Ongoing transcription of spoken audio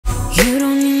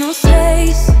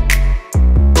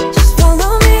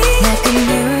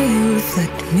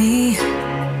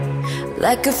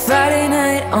like a Friday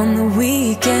night on the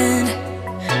weekend.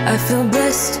 I feel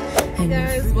blessed. Hey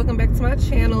guys, welcome back to my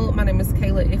channel. My name is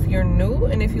Kayla if you're new,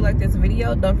 and if you like this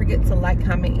video, don't forget to like,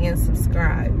 comment, and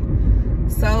subscribe.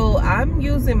 So I'm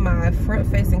using my front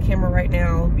facing camera right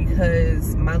now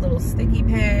because my little sticky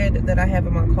pad that I have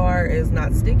in my car is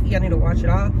not sticky. I need to wash it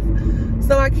off.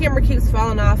 So my camera keeps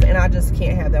falling off and I just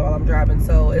can't have that while I'm driving.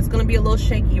 So it's gonna be a little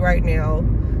shaky right now.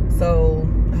 So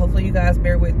hopefully you guys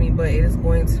bear with me, but it is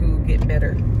going to get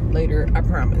better later, I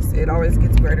promise. It always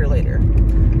gets better later.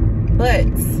 But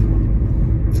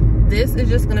this is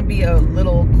just gonna be a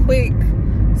little quick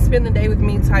spend the day with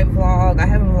me type vlog. I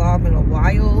haven't vlogged in a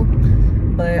while,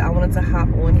 but I wanted to hop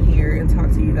on here and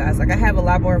talk to you guys. Like, I have a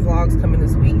lot more vlogs coming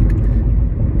this week,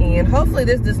 and hopefully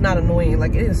this is not annoying.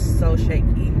 Like, it is so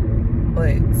shaky,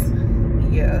 but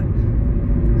yeah,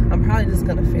 I'm probably just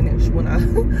gonna finish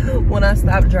when I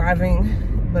stop driving.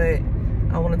 But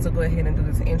I wanted to go ahead and do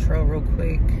this intro real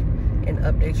quick and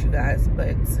update you guys,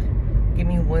 but give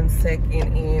me 1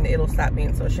 second and it'll stop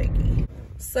being so shaky.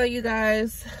 So you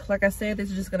guys, like I said, this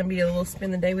is just gonna be a little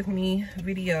spend the day with me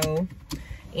video.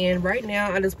 And right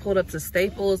now I just pulled up to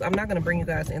Staples. I'm not gonna bring you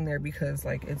guys in there because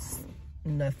like it's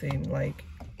nothing like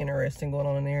interesting going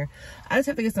on in there. I just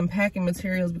have to get some packing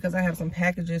materials because I have some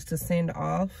packages to send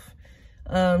off.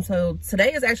 So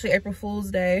today is actually April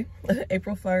Fool's Day,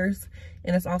 April 1st,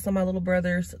 and it's also my little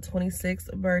brother's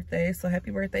 26th birthday. So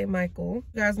happy birthday, Michael.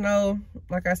 You guys know,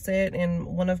 like I said in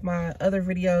one of my other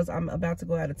videos, I'm about to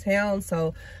go out of town.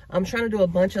 So I'm trying to do a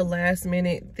bunch of last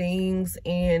minute things,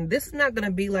 and this is not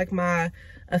gonna be like my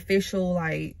official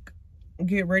like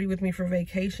get ready with me for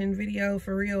vacation video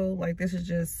for real. Like, this is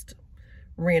just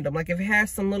random. Like, if it has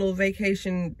some little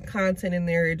vacation content in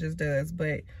there, it just does.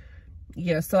 But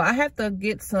yeah, so I have to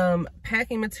get some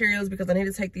packing materials because I need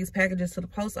to take these packages to the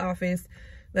post office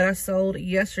that I sold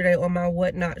yesterday on my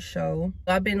Whatnot show.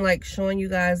 I've been like showing you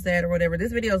guys that or whatever.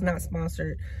 This video is not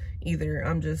sponsored either.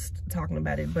 I'm just talking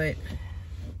about it. But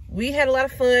we had a lot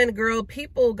of fun, girl.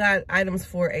 People got items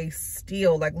for a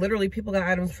steal. Like, literally, people got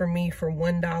items for me for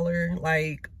 $1.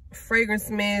 Like, fragrance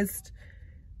mist,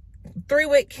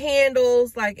 3-wick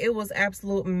candles. Like, it was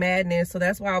absolute madness. So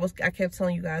that's why I kept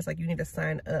telling you guys, like, you need to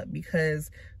sign up because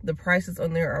the prices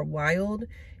on there are wild,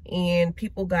 and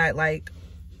people got like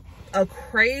a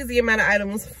crazy amount of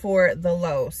items for the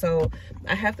low. So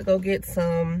I have to go get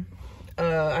some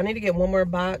I need to get one more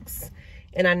box,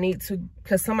 and I need to,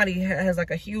 because somebody has like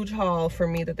a huge haul for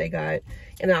me that they got,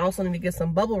 and I also need to get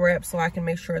some bubble wrap so I can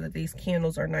make sure that these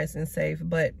candles are nice and safe.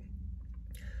 But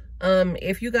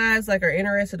if you guys like are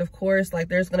interested, of course, like,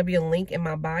 there's gonna be a link in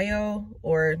my bio,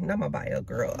 or not my bio,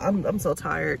 girl, I'm so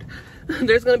tired.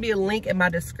 There's gonna be a link in my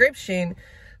description.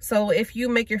 So if you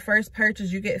make your first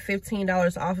purchase, you get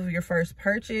 $15 off of your first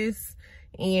purchase.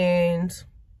 And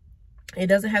it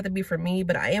doesn't have to be for me,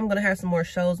 but I am gonna have some more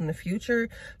shows in the future.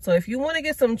 So if you want to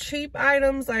get some cheap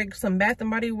items, like some Bath and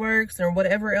Body Works or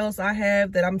whatever else I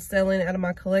have that I'm selling out of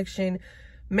my collection,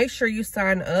 make sure you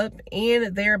sign up.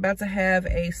 And they're about to have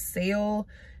a sale.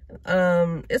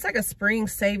 It's like a spring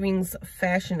savings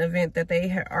fashion event that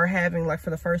they are having, like, for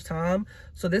the first time.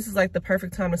 So this is like the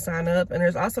perfect time to sign up. And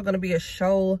there's also going to be a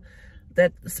show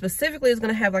that specifically is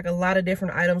going to have like a lot of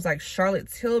different items, like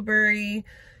Charlotte Tilbury,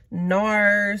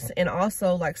 NARS, and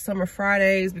also like Summer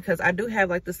Fridays, because I do have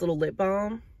like this little lip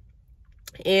balm,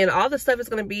 and all the stuff is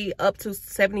going to be up to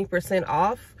 70%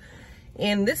 off.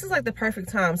 And this is like the perfect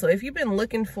time. So if you've been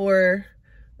looking for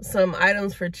some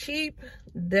items for cheap,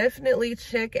 definitely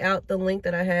check out the link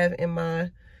that I have in my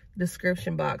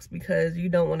description box, because you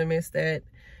don't want to miss that.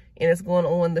 And it's going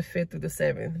on the 5th through the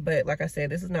 7th. But like I said,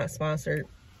 this is not sponsored.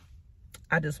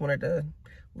 I just wanted to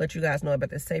let you guys know about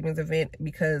this savings event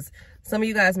because some of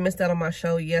you guys missed out on my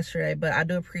show yesterday, but I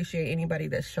do appreciate anybody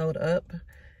that showed up.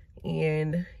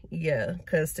 And yeah,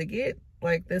 because to get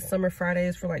like this Summer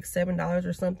Fridays for like $7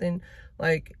 or something,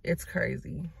 like, it's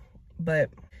crazy. But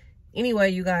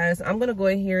anyway, you guys, I'm gonna go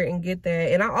in here and get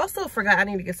that. And I also forgot I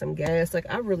need to get some gas. Like,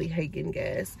 I really hate getting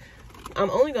gas. I'm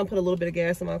only gonna put a little bit of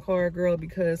gas in my car, girl,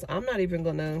 because I'm not even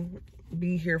gonna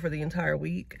be here for the entire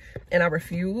week, and I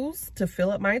refuse to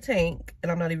fill up my tank,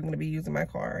 and I'm not even gonna be using my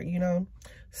car, you know.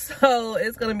 So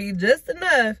it's gonna be just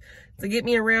enough to get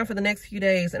me around for the next few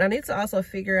days. And I need to also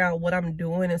figure out what I'm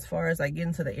doing as far as like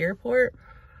getting to the airport,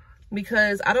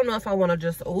 because I don't know if I want to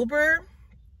just Uber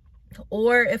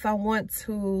or if I want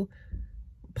to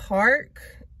park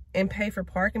and pay for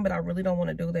parking. But I really don't want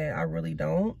to do that. I really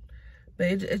don't.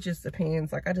 But it just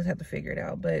depends. Like, I just have to figure it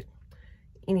out. But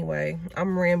anyway,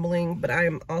 I'm rambling, but I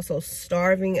am also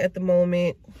starving at the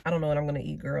moment. I don't know what I'm gonna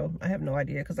eat, girl. I have no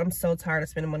idea, because I'm so tired of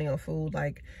spending money on food.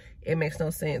 Like, it makes no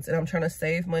sense. And I'm trying to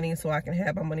save money so I can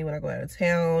have my money when I go out of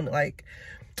town. Like,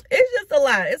 it's just a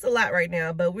lot. It's a lot right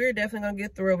now, but we're definitely gonna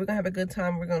get through it. We're gonna have a good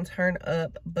time. We're gonna turn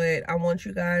up. But I want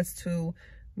you guys to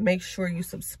make sure you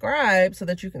subscribe so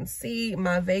that you can see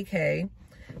my vacay,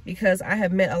 because I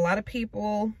have met a lot of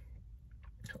people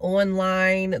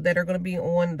online that are going to be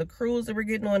on the cruise that we're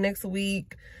getting on next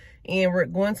week, and we're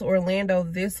going to Orlando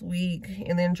this week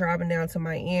and then driving down to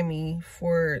Miami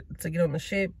to get on the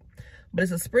ship. But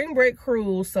it's a spring break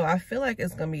cruise, so I feel like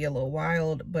it's gonna be a little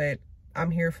wild, but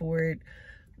I'm here for it.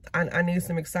 I need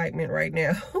some excitement right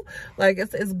now. Like,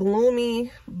 it's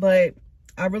gloomy, but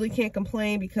I really can't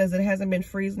complain because it hasn't been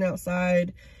freezing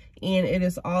outside, and it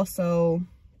is also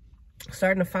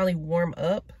starting to finally warm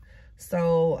up.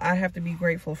 So I have to be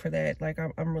grateful for that. Like,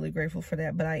 I'm really grateful for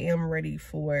that. But I am ready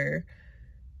for,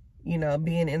 you know,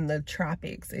 being in the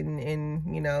tropics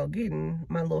and you know, getting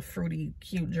my little fruity,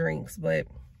 cute drinks. But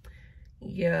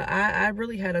yeah, I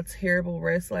really had a terrible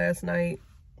rest last night.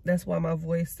 That's why my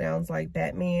voice sounds like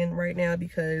Batman right now,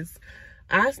 because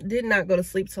I did not go to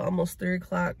sleep till almost 3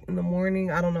 o'clock in the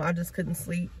morning. I don't know, I just couldn't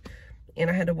sleep,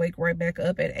 and I had to wake right back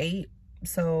up at 8.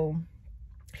 So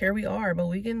here we are, but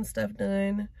we getting stuff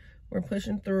done. We're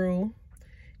pushing through.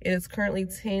 It is currently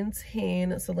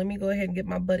 10:10, so let me go ahead and get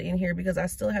my butt in here because I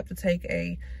still have to take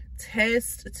a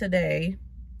test today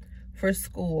for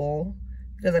school,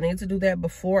 because I need to do that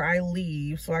before I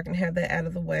leave so I can have that out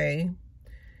of the way.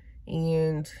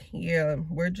 And yeah,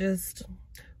 we're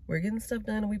getting stuff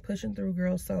done and we pushing through,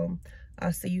 girls. So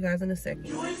I'll see you guys in a second.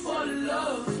 You ain't fall in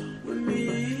love with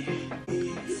me.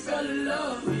 You fell in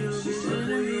love with you. She said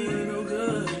that you ain't no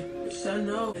good. Yes, I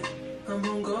know. I'm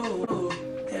gonna go.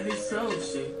 Heavy flow,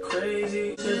 shit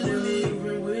crazy. Said that you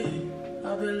been with.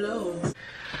 I've been low.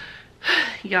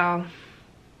 Y'all,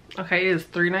 okay, it is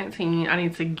 3:19. I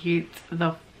need to get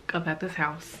the fuck up at this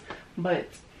house, but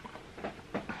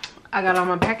I got all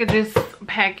my packages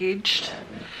packaged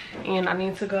and I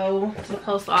need to go to the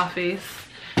post office.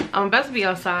 I'm about to be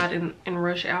outside in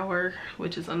rush hour,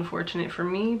 which is unfortunate for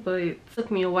me, but it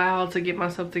took me a while to get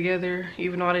myself together,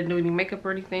 even though I didn't do any makeup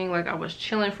or anything. Like, I was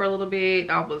chilling for a little bit.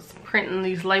 I was printing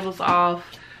these labels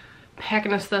off,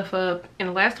 packing the stuff up, and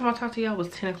the last time I talked to y'all was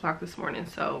 10 o'clock this morning.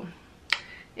 So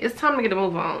it's time to get a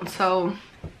move on. So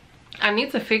I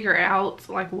need to figure out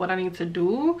like what I need to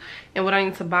do and what I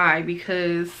need to buy,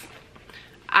 because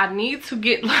I need to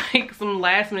get like some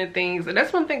last minute things. And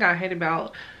that's one thing I hate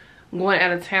about going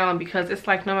out of town, because it's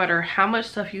like no matter how much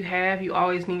stuff you have, you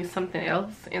always need something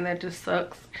else, and that just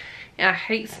sucks. And I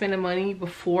hate spending money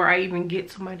before I even get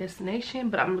to my destination,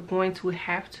 but I'm going to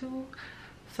have to.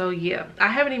 So yeah, I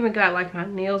haven't even got like my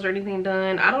nails or anything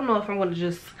done. I don't know if I'm going to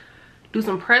just do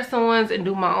some press-ons and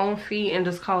do my own feet and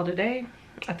just call it a day.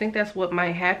 I think that's what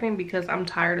might happen, because I'm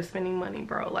tired of spending money,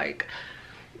 bro. Like,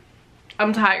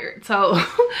 I'm tired. So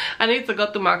I need to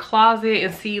go through my closet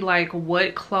and see like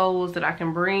what clothes that I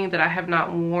can bring that I have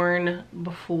not worn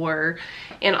before.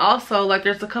 And also, like,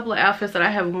 there's a couple of outfits that I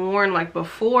have worn like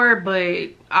before, but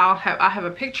I have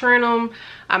a picture in them.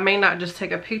 I may not just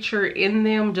take a picture in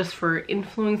them just for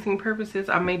influencing purposes.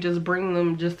 I may just bring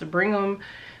them just to bring them,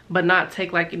 but not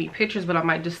take like any pictures. But I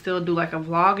might just still do like a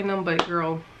vlog in them. But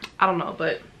girl, I don't know.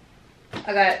 But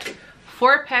I got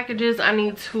 4 packages I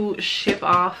need to ship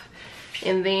off.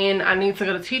 And then I need to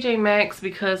go to TJ Maxx,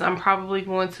 because I'm probably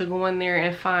going to go in there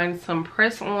and find some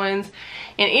press-ons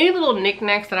and any little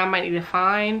knickknacks that I might need to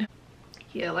find.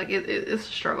 Yeah, like it's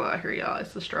a struggle out here, y'all.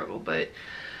 It's a struggle, but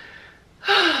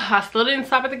I still didn't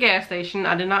stop at the gas station.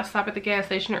 I did not stop at the gas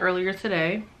station earlier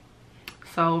today.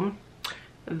 So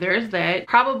there's that.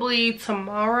 Probably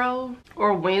tomorrow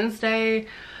or Wednesday,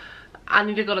 I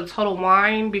need to go to Total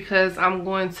Wine, because I'm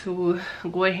going to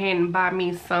go ahead and buy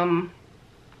me some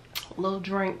little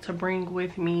drink to bring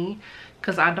with me,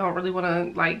 because I don't really want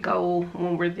to like go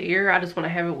when we're there. I just want to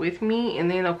have it with me.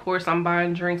 And then of course I'm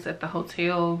buying drinks at the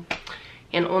hotel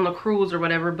and on the cruise or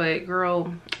whatever. But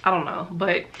girl, I don't know,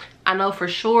 but I know for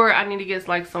sure I need to get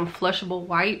like some flushable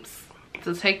wipes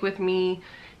to take with me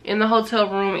in the hotel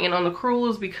room and on the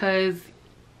cruise, because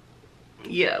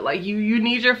yeah, like you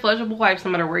need your flushable wipes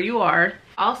no matter where you are.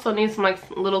 I also need some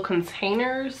like little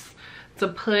containers to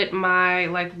put my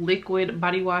like liquid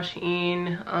body wash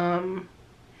in,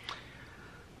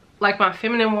 like my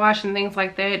feminine wash and things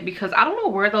like that, because I don't know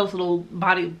where those little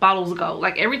body bottles go.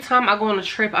 Like, every time I go on a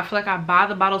trip, I feel like I buy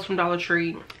the bottles from Dollar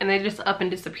Tree and they just up and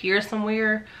disappear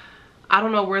somewhere. I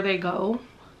don't know where they go.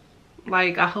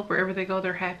 Like, I hope wherever they go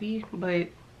they're happy. But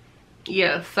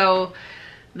yeah, so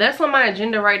that's on my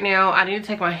agenda right now. I need to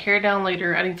take my hair down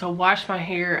later. I need to wash my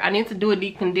hair. I need to do a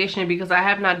deep condition, because I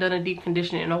have not done a deep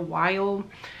condition in a while.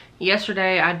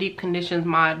 yesterday I deep conditioned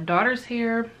my daughter's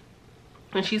hair,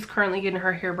 and she's currently getting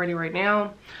her hair ready right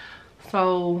now.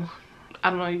 So I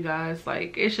don't know, you guys,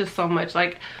 like it's just so much.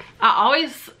 Like I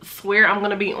always swear I'm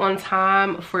gonna be on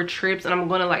time for trips and I'm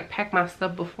gonna like pack my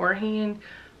stuff beforehand,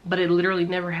 but it literally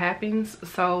never happens.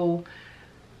 So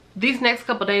these next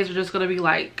couple days are just gonna be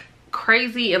like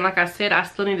crazy, and like I said, I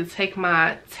still need to take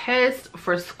my test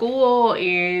for school,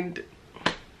 and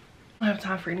I don't have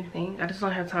time for anything. I just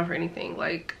don't have time for anything.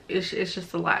 Like it's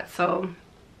just a lot. So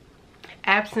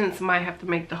absence might have to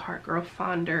make the heart grow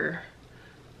fonder,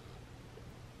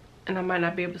 and I might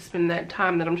not be able to spend that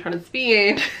time that I'm trying to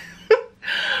spend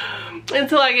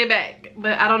until I get back.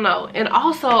 But I don't know. And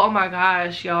also, oh my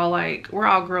gosh, y'all, like we're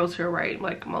all girls here, right?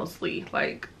 Like mostly.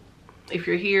 Like if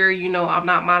you're here, you know I'm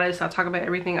not modest. I talk about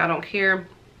everything. I don't care.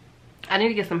 I need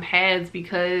to get some pads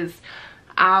because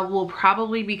I will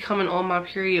probably be coming on my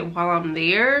period while I'm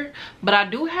there. But I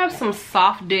do have some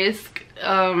soft disc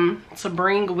to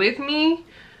bring with me.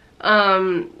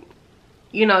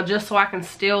 You know, just so I can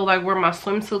still like wear my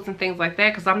swimsuits and things like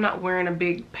that, because I'm not wearing a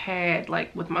big pad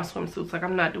like with my swimsuits. Like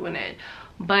I'm not doing that.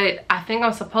 But I think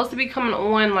I'm supposed to be coming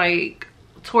on like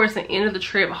towards the end of the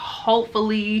trip,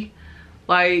 hopefully.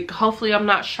 Like hopefully I'm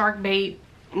not shark bait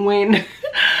when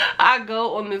I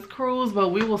go on this cruise, but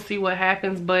we will see what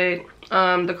happens. But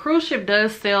the cruise ship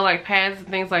does sell like pads and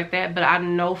things like that, but I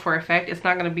know for a fact it's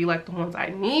not going to be like the ones I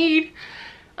need.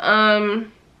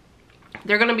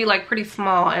 They're gonna be like pretty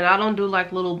small, and I don't do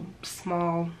like little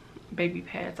small baby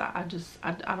pads. I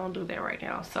don't do that right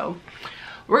now. So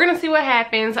we're gonna see what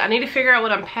happens. I need to figure out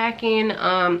what I'm packing.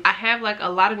 I have like a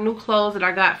lot of new clothes that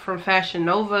I got from Fashion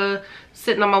Nova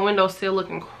sitting on my windowsill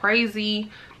looking crazy,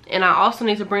 and I also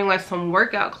need to bring like some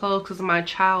workout clothes because my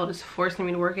child is forcing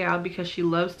me to work out because she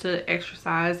loves to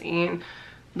exercise, and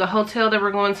the hotel that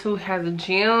we're going to has a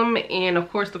gym, and of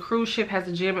course the cruise ship has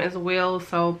a gym as well.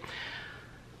 So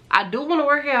I do want to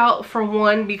work out, for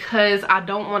one, because I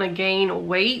don't want to gain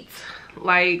weight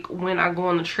like when I go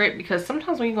on the trip, because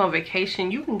sometimes when you go on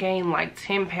vacation you can gain like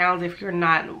 10 pounds if you're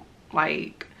not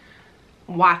like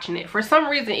watching it. For some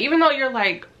reason, even though you're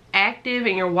like active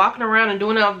and you're walking around and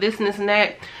doing all this and this and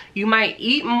that, you might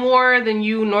eat more than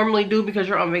you normally do because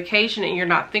you're on vacation and you're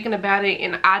not thinking about it.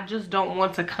 And I just don't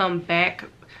want to come back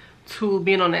to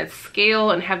being on that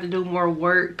scale and have to do more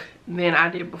work than I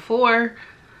did before.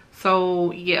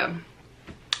 So yeah,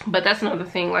 but that's another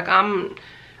thing. Like I'm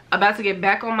about to get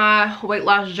back on my weight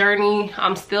loss journey.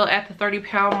 I'm still at the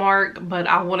 30-pound mark, but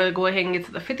I want to go ahead and get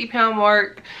to the 50-pound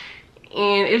mark,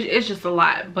 and it's just a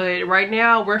lot. But right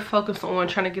now we're focused on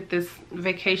trying to get this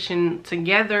vacation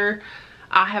together.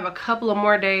 I have a couple of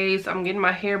more days. I'm getting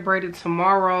my hair braided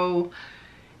tomorrow,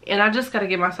 and I just got to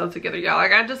get myself together, y'all.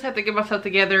 Like I just have to get myself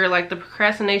together. Like the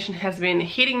procrastination has been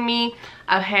hitting me.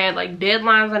 I've had like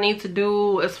deadlines I need to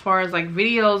do as far as like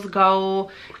videos go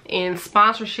and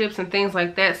sponsorships and things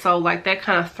like that. So like that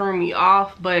kind of threw me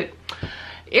off. But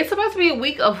it's about to be a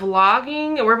week of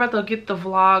vlogging, and we're about to get the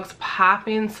vlogs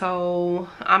popping. So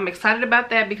I'm excited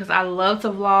about that because I love to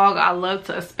vlog. I love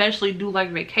to especially do like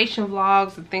vacation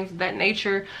vlogs and things of that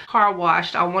nature. Car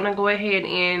washed. I want to go ahead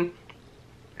and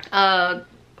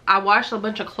I washed a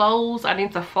bunch of clothes. I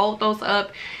need to fold those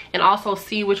up and also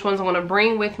see which ones I want to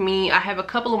bring with me. I have a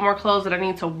couple of more clothes that I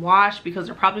need to wash because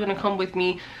they're probably going to come with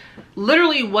me.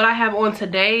 Literally what I have on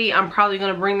today, I'm probably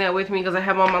going to bring that with me because I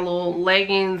have on my little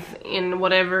leggings and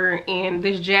whatever. And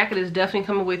this jacket is definitely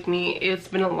coming with me. It's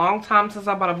been a long time since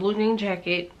I bought a blue jean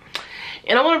jacket,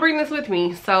 and I want to bring this with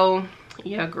me. So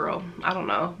yeah, girl, I don't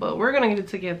know, but we're going to get it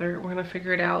together. We're going to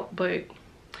figure it out. But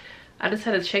I just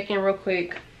had to check in real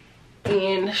quick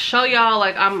and show y'all,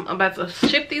 like I'm about to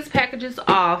ship these packages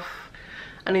off.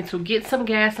 I need to get some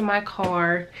gas in my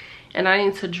car, and I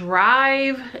need to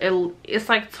drive. It's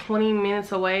like 20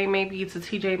 minutes away maybe to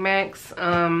TJ Maxx.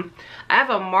 I have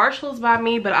a Marshalls by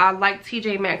me, but I like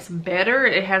TJ Maxx better.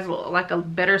 It has like a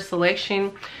better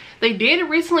selection. They did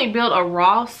recently build a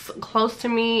Ross close to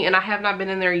me, and I have not been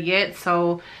in there yet.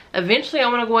 So eventually I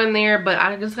want to go in there, but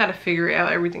I just got to figure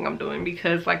out everything I'm doing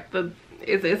because like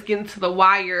it's getting to the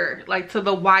wire, like to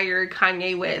the wire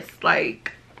Kanye West.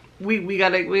 Like we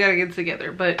gotta get it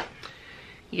together. But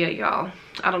yeah, y'all,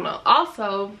 I don't know.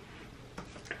 Also,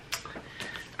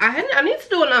 I need to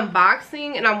do an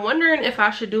unboxing, and I'm wondering if I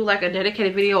should do like a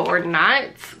dedicated video or not,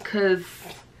 because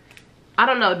I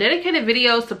don't know, dedicated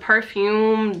videos to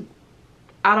perfume,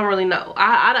 I don't really know.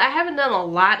 I haven't done a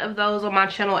lot of those on my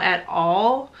channel at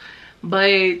all,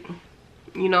 but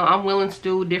you know, I'm willing to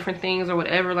do different things or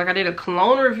whatever. Like I did a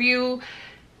cologne review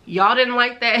y'all didn't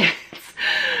like that.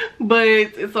 But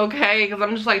it's okay because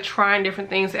I'm just like trying different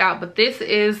things out. But this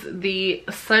is the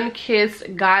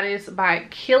Sun-Kissed Goddess by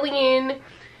Kilian.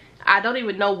 I don't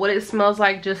even know what it smells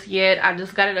like just yet. I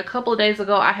just got it a couple of days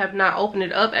ago. I have not opened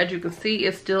it up. As you can see,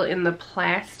 it's still in the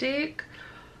plastic.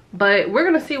 But we're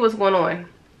gonna see what's going on.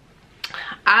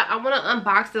 I want to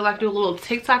unbox it, like do a little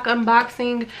TikTok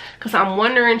unboxing, because I'm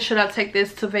wondering, should I take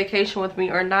this to vacation with me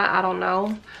or not? I don't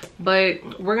know,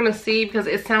 but we're gonna see, because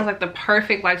it sounds like the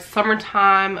perfect like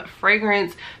summertime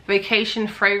fragrance, vacation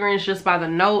fragrance just by the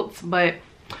notes. But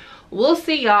we'll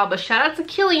see, y'all. But shout out to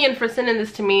Kilian for sending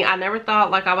this to me. I never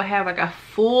thought like I would have like a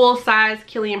full-size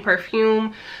Kilian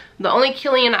perfume. The only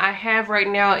Kilian I have right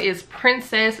now is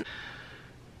Princess.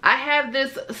 I have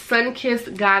this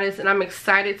Sun-Kissed Goddess, and I'm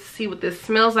excited to see what this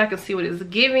smells like and see what it's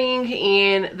giving.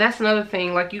 And that's another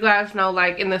thing, like you guys know,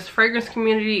 like in this fragrance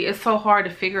community, it's so hard to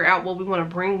figure out what we want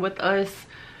to bring with us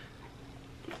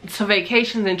to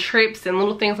vacations and trips and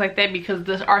little things like that, because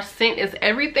our scent is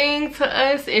everything to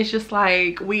us. It's just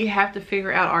like we have to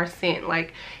figure out our scent.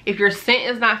 Like if your scent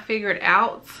is not figured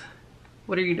out,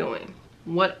 what are you doing?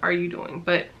 What are you doing?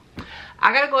 But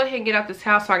I gotta go ahead and get out this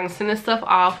house so I can send this stuff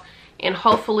off. And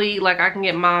hopefully, like, I can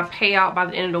get my payout by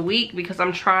the end of the week, because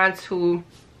I'm trying to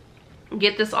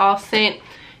get this all sent,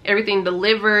 everything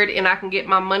delivered, and I can get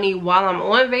my money while I'm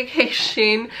on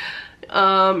vacation,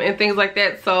 and things like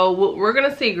that. So we're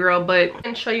gonna see, girl. But I'm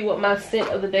gonna show you what my scent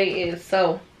of the day is.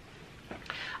 So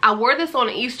I wore this on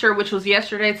Easter, which was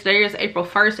yesterday. Today is April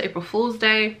 1st, April Fool's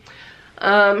Day.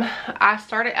 I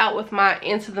started out with my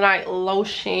Into the Night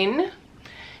lotion,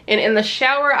 and in the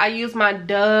shower I use my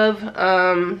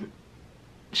Dove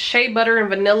shea butter and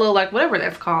vanilla, like whatever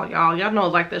that's called, y'all know,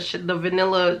 like the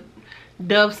vanilla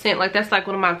Dove scent. Like that's like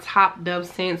one of my top Dove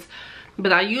scents.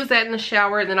 But I use that in the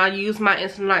shower, and then I use my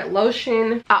Into the Night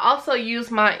lotion. I also use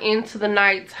my Into the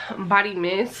Night body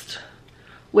mist,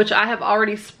 which I have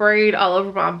already sprayed all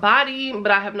over my body, but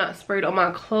I have not sprayed on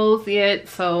my clothes yet.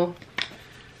 So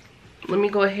let me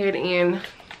go ahead and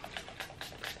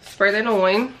spray that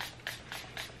on.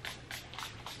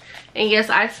 And yes,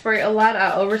 I spray a lot.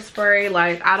 I overspray.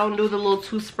 Like, I don't do the little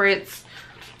 2 spritz.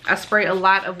 I spray a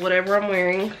lot of whatever I'm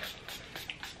wearing.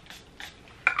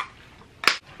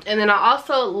 And then I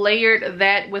also layered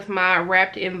that with my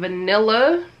Wrapped in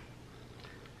Vanilla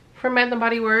from Bath &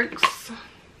 Body Works.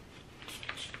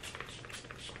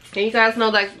 And you guys know,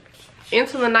 like,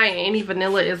 Into the Night and any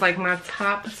vanilla is like my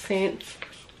top scent,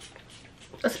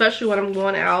 especially when I'm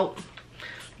going out.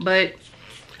 But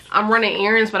I'm running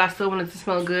errands, but I still want it to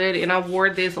smell good. And I wore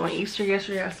this on Easter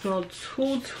yesterday. I smelled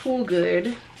too good.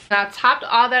 And I topped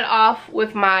all that off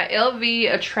with my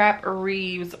LV Attrape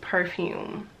Reeves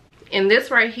perfume. And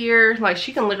this right here, like,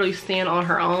 she can literally stand on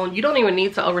her own. You don't even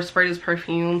need to overspray this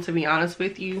perfume, to be honest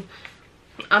with you.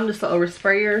 I'm just an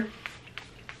oversprayer.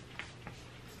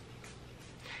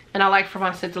 And I like for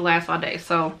my scent to last all day.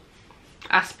 So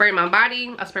I spray my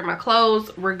body, I spray my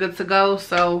clothes, we're good to go.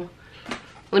 So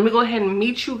let me go ahead and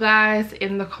meet you guys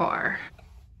in the car.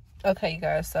 Okay, you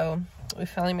guys, so we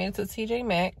finally made it to TJ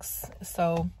Maxx.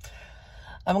 So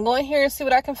I'm going here and see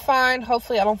what I can find.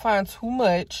 Hopefully I don't find too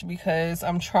much, because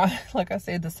I'm trying, like I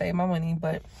said, to save my money.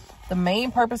 But the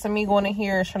main purpose of me going in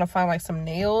here is trying to find like some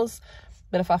nails.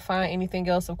 But if I find anything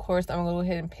else, of course, I'm gonna go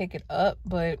ahead and pick it up.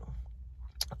 But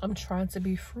I'm trying to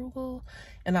be frugal,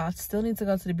 and I still need to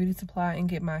go to the beauty supply and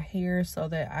get my hair so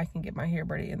that I can get my hair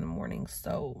ready in the morning.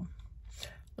 So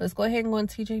let's go ahead and go on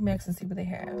TJ Maxx and see what they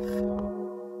have.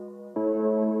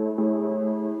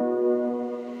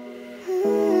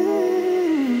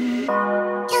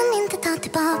 Kan inte ta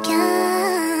tillbaka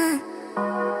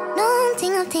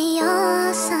någonting av det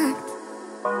jag sagt.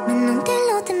 Men om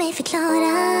du låter mig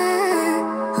förklara,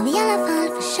 har vi i alla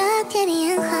fall försökt ge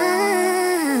dig en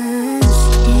chans.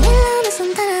 Du vill ha någon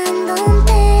som tar hand om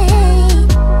dig,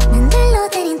 men du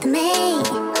låter inte mig.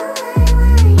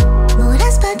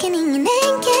 Våra spöken, ingen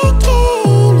enkel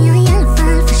grej, men jag har i alla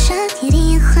fall försökt ge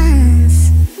dig en chans.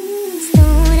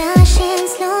 Stora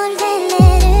känslor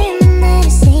väller ur när du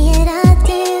säger att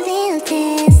du vill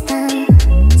testa.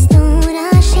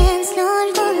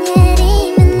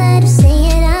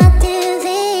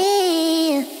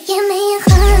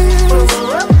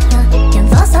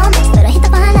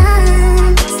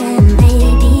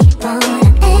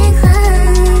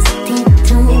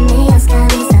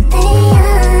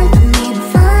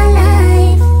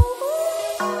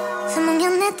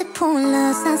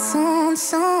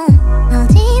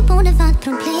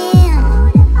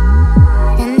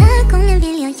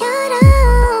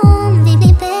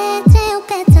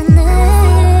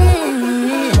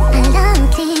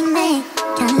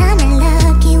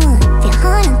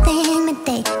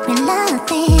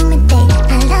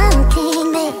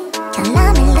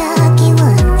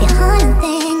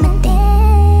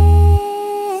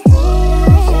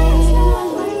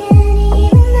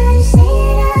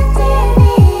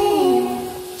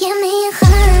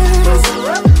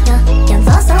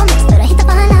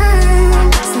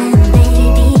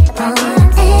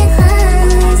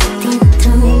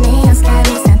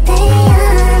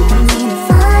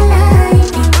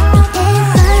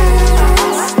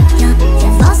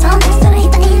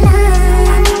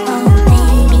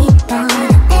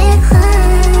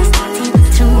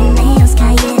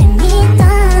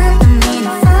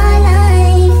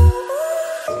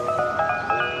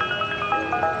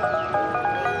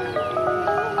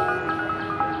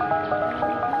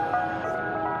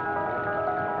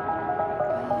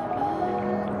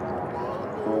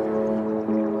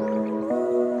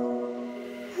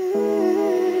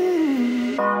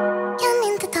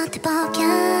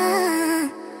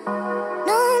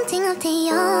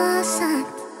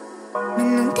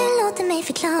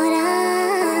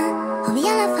 klara. Har vi i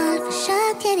alla fall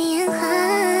försökt ge dig en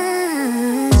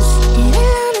chans. Du vill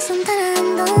ha mig som tar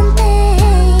hand om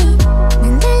dig,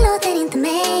 men du låter inte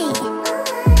mig.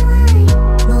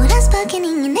 Våra spöken,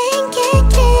 ingen enkel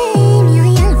grej, men jag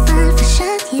har i alla fall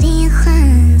försökt ge dig en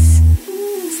chans.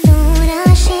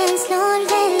 Stora känslor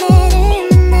väller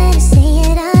ur när du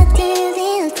säger att du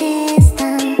vill testa.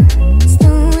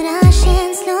 Stora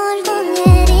känslor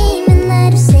gånger i mig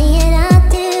när du säger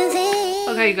att du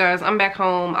vill. Okay, you guys, I'm back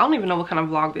home. I don't even know what kind of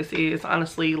vlog this is,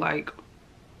 honestly. Like,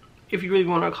 if you really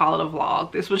want to call it a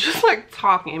vlog, this was just like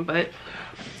talking, but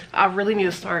I really need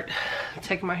to start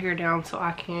taking my hair down so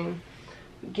I can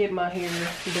get my hair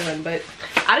done. But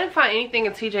I didn't find anything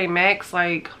in TJ Maxx.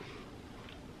 Like,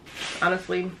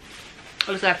 honestly,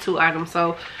 I just got 2 items.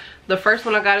 So the first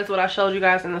one I got is what I showed you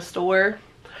guys in the store.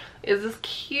 Is this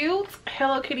cute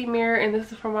Hello Kitty mirror, and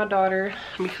this is for my daughter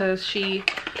because she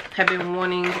had been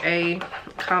wanting a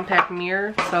compact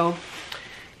mirror. So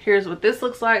here's what this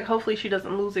looks like. Hopefully she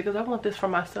doesn't lose it because I want this for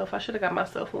myself. I should have got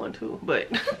myself one too, but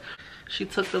she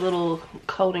took the little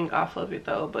coating off of it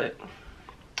though. But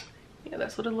yeah,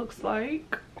 that's what it looks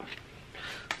like.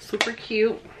 Super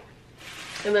cute.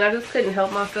 And then I just couldn't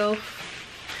help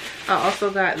myself. I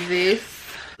also got this.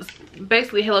 It's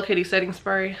basically Hello Kitty setting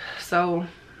spray. So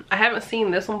I haven't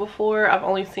seen this one before. I've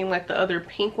only seen like the other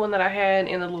pink one that I had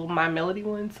and the little My Melody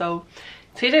one. So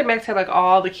TJ Maxx had like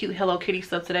all the cute Hello Kitty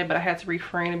stuff today, but I had to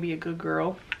refrain and be a good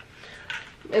girl.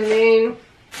 And then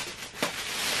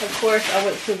of course I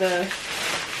went to the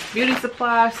beauty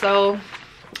supply. So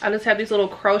I just have these little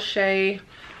crochet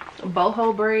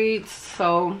boho braids.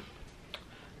 So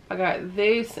I got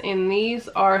this, and these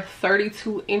are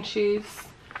 32 inches.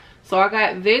 So I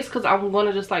got this because I'm going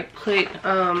to just like put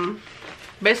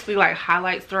basically like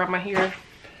highlights throughout my hair.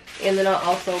 And then I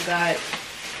also got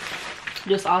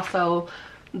just also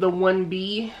the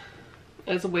 1B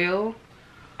as well.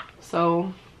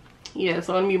 So yeah,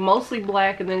 so I'm gonna be mostly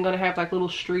black, and then gonna have like little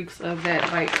streaks of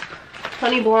that like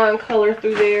honey blonde color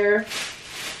through there.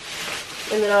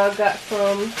 And then I've got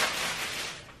some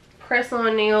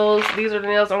press-on nails. These are the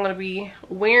nails I'm gonna be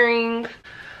wearing.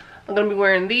 I'm gonna be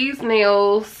wearing these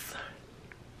nails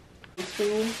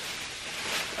too.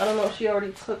 I don't know if she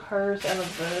already took hers out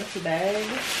of the bag.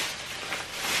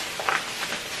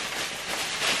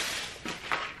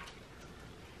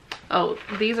 Oh,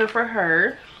 these are for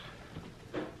her.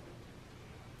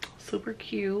 Super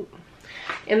cute.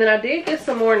 And then I did get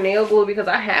some more nail glue because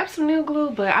I have some nail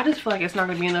glue, but I just feel like it's not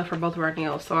gonna be enough for both of our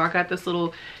nails. So I got this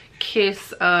little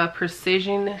Kiss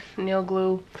Precision nail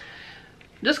glue.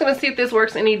 Just gonna see if this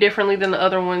works any differently than the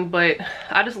other one, but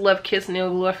I just love Kiss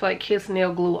nail glue. I feel like Kiss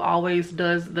nail glue always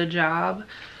does the job.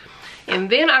 And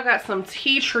then I got some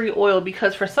tea tree oil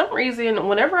because for some reason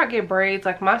whenever I get braids,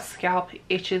 like my scalp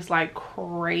itches like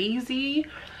crazy.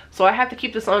 So I have to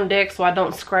keep this on deck so I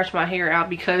don't scratch my hair out,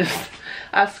 because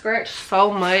I scratch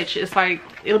so much. It's like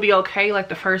it'll be okay like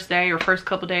the first day or first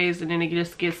couple days, and then it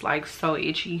just gets like so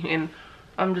itchy. And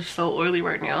I'm just so oily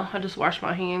right now. I just washed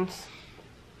my hands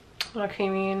when I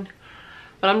came in,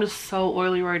 but I'm just so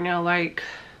oily right now, like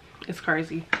it's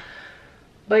crazy.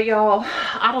 But y'all,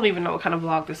 I don't even know what kind of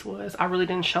vlog this was. I really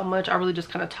didn't show much. I really just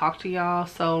kind of talked to y'all,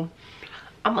 so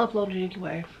I'm uploading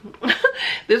anyway.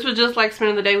 This was just like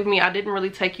spending the day with me. I didn't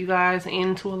really take you guys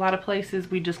into a lot of places.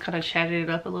 We just kind of chatted it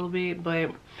up a little bit,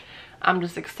 but I'm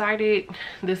just excited.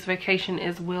 This vacation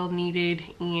is well needed,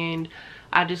 and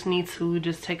I just need to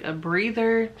just take a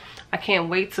breather. I can't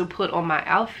wait to put on my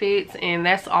outfits, and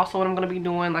that's also what I'm going to be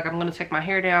doing. Like, I'm going to take my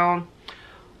hair down,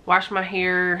 wash my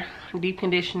hair, deep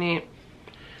condition it.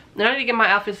 Then I need to get my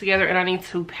outfits together, and I need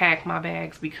to pack my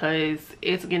bags because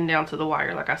it's getting down to the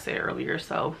wire, like I said earlier.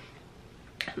 So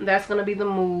that's going to be the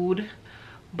mood.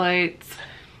 But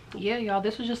yeah, y'all,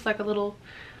 this was just like a little,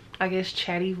 I guess,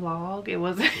 chatty vlog. It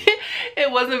wasn't it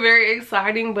wasn't very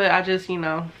exciting, but I just, you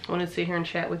know, wanted to sit here and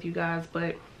chat with you guys.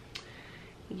 But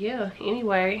yeah,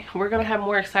 anyway, we're gonna have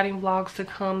more exciting vlogs to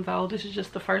come though. This is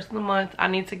just the first of the month. I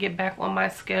need to get back on my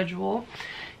schedule,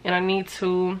 and I need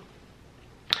to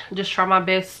just try my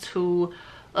best to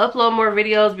upload more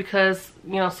videos because,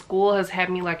 you know, school has had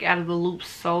me like out of the loop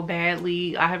so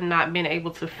badly. I have not been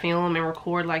able to film and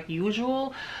record like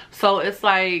usual, so it's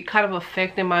like kind of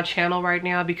affecting my channel right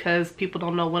now because people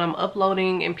don't know when I'm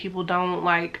uploading, and people don't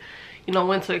like, you know,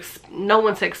 know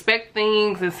when to expect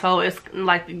things. And so it's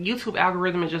like the YouTube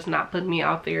algorithm is just not putting me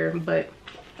out there, but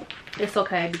it's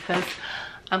okay because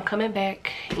I'm coming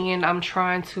back, and I'm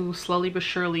trying to slowly but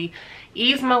surely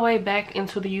ease my way back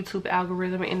into the YouTube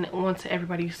algorithm and onto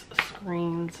everybody's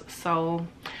screens. So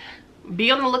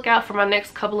be on the lookout for my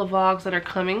next couple of vlogs that are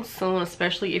coming soon,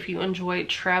 especially if you enjoyed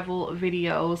travel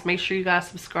videos. Make sure you guys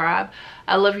subscribe.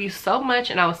 I love you so much,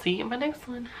 and I will see you in my next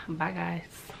one. Bye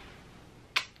guys.